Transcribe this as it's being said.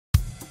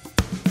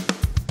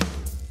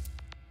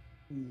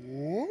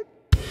What?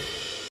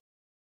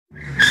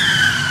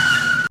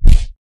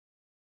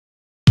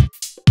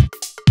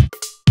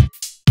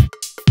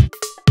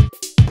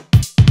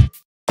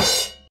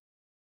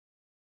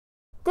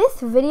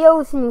 This video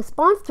is in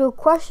response to a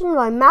question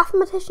by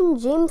mathematician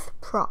James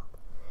Prop.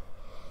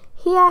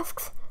 He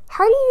asks,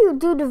 how do you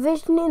do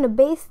division in a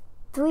base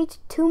 3 to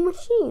 2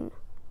 machine?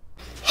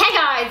 Hey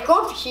guys,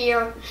 Goldfish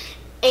here,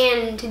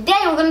 and today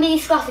we're going to be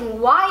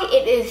discussing why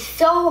it is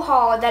so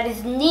hard that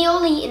it's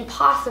nearly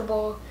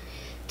impossible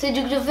to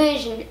do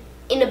division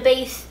in a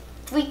base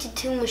 3 to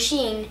 2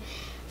 machine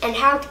and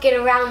how to get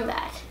around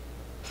that.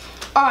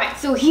 Alright,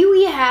 so here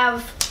we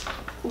have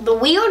the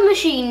weird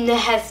machine that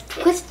has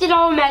twisted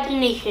our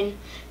imagination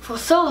for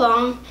so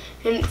long,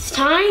 and it's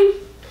time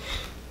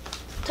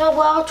to,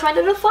 well, try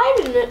to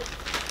define it.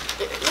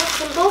 That's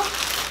simple.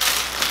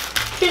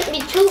 Shouldn't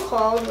be too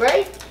hard,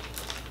 right?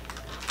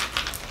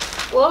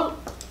 Well,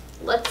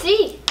 let's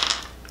see.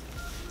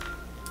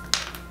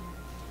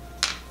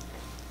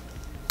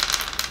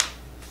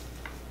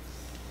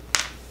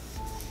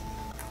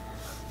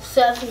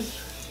 Seven.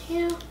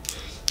 Yeah.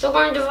 So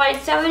we're going to divide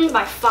 7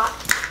 by 5.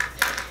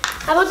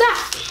 How about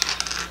that?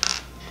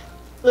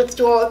 Let's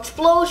do our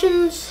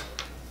explosions.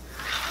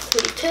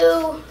 3 to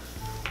 2.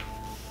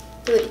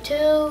 3 to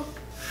 2.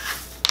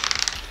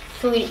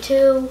 3 to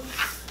 2.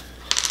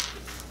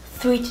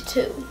 3 to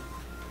 2.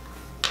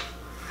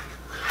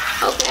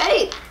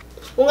 Okay,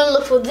 we're gonna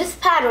look for this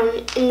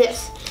pattern in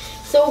this.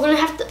 So we're gonna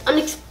have to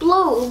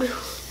unexplode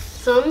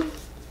some.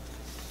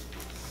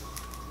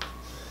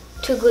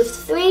 2 goes to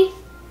 3.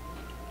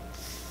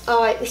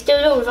 Alright, we still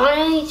don't find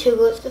any. 2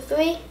 goes to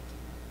 3.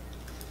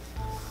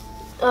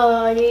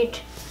 I need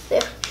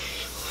there.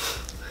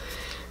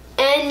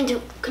 And,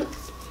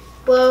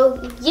 well,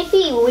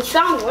 yippee, we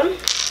found one.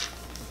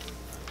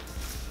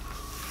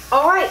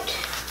 Alright,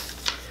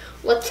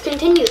 let's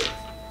continue.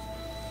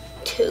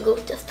 2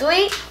 goes to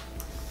 3.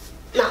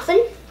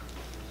 Nothing.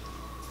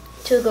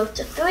 2 goes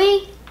to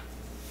 3.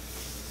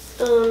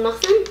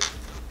 Nothing.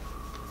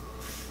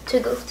 2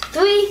 goes to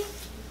 3.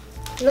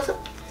 Nothing.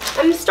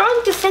 I'm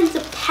starting to sense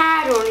a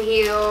pattern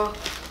here.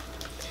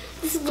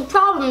 This is the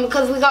problem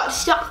because we got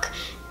stuck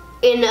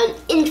in an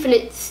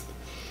infinite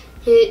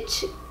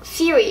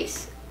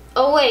series.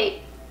 Oh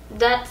wait,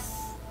 that's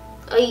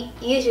a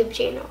YouTube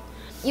channel.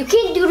 You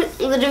can't do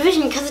the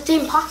division because it's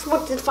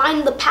impossible to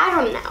find the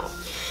pattern now.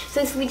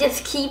 Since we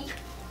just keep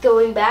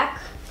going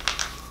back,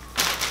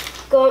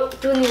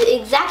 doing the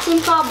exact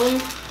same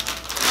problem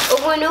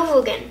over and over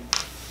again.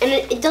 And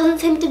it doesn't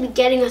seem to be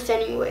getting us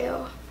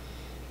anywhere.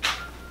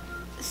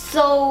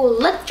 So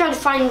let's try to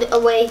find a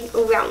way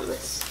around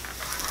this.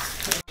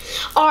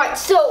 Alright,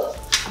 so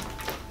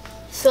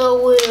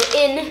we're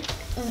in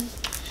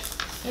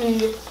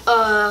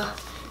a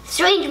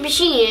strange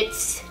machine.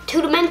 It's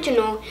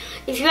two-dimensional.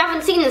 If you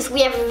haven't seen this,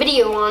 we have a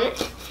video on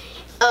it.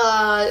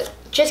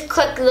 Just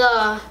click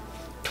the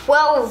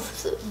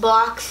 12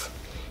 box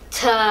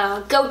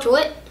to go to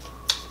it.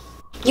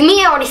 You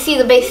may already see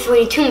the base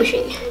 3 to 2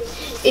 machine.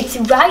 It's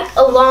right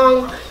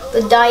along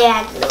the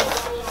diagonal.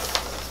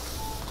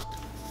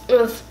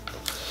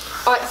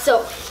 Alright,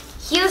 so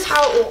here's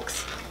how it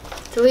works.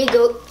 3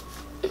 goes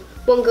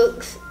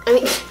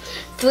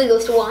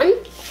to 1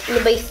 in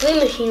the base 3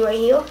 machine right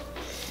here.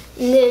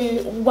 And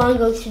then 1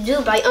 goes to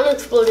 2 by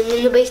unexploding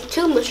in the base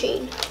 2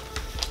 machine.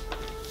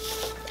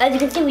 As you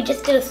can see, we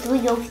just did a 3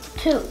 goes to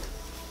 2.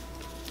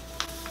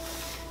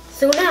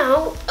 So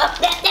now,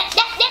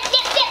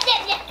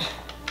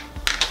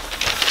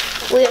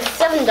 we have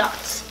 7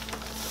 dots.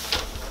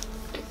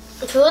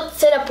 So let's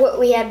set up what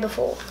we had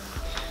before.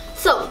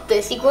 So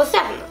this equals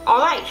 7.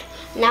 Alright,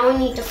 now we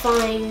need to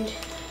find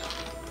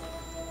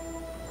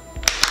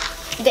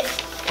this.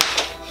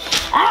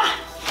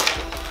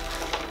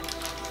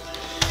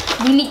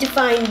 We need to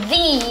find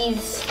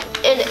these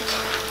in it.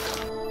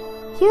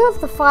 Here's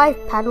the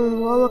 5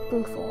 pattern we're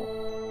looking for.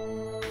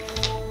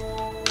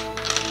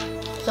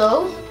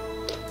 So,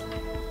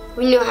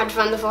 we know how to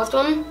find the first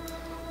one.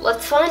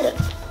 Let's find it.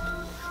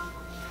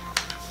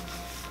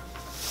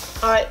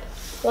 Alright,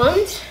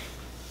 once,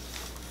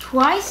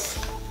 twice,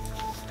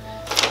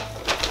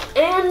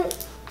 and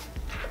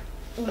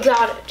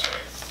got it.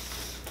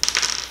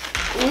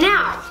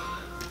 Now,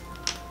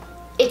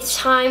 it's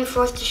time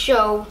for us to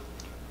show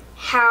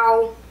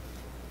how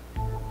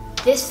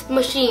this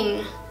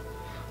machine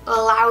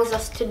allows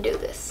us to do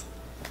this.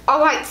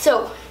 Alright,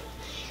 so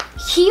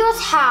here's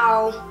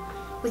how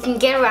we can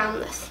get around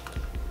this.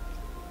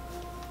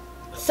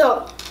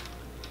 So,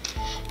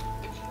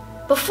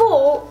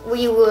 before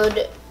we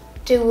would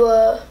do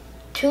a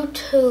 2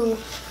 to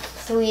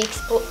 3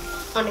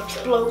 an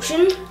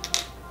explosion,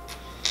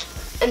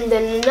 and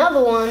then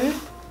another one,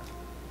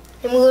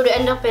 and we would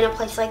end up in a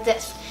place like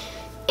this,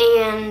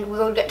 and we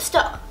would get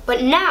stuck.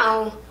 But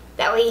now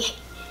that we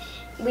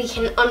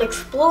can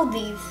unexplode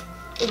these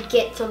and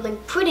get something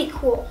pretty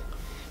cool.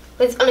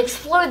 Let's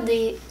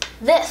unexplode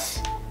this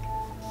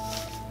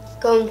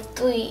going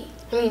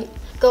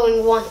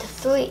 1 to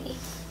 3.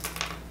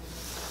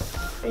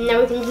 And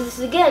now we can do this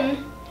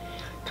again,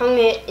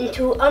 turning it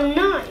into a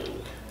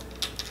 9.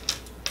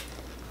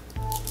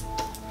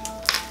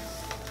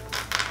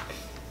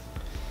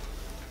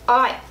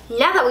 Alright,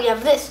 now that we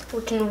have this,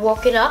 we can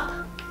walk it up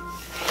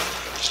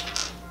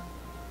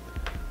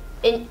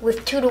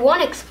with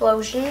 2-to-1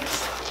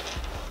 explosions.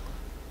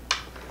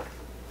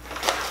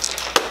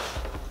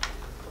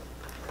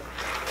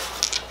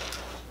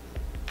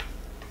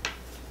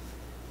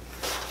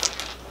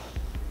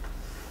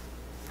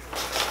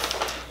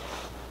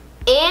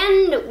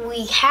 And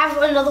we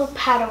have another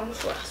pattern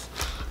for us.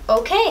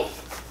 Okay,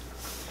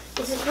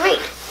 this is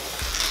great.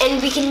 And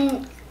we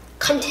can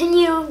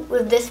continue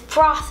with this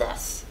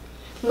process,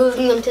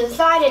 moving them to the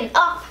side and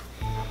up,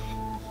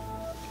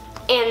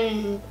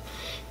 and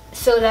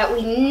so that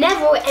we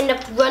never end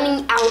up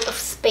running out of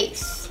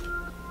space.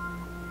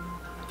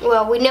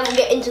 Well, we never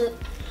get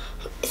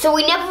so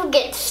we never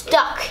get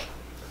stuck.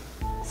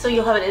 So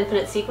you'll have an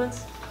infinite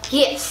sequence?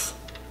 Yes.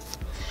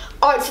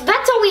 Alright, so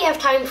that's all we have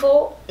time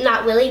for.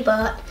 Not really,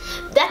 but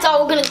that's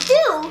all we're gonna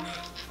do.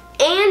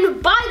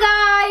 And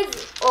bye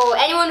guys, or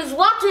anyone who's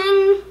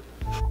watching.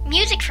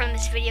 Music from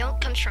this video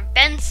comes from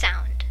Ben's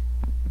Sound.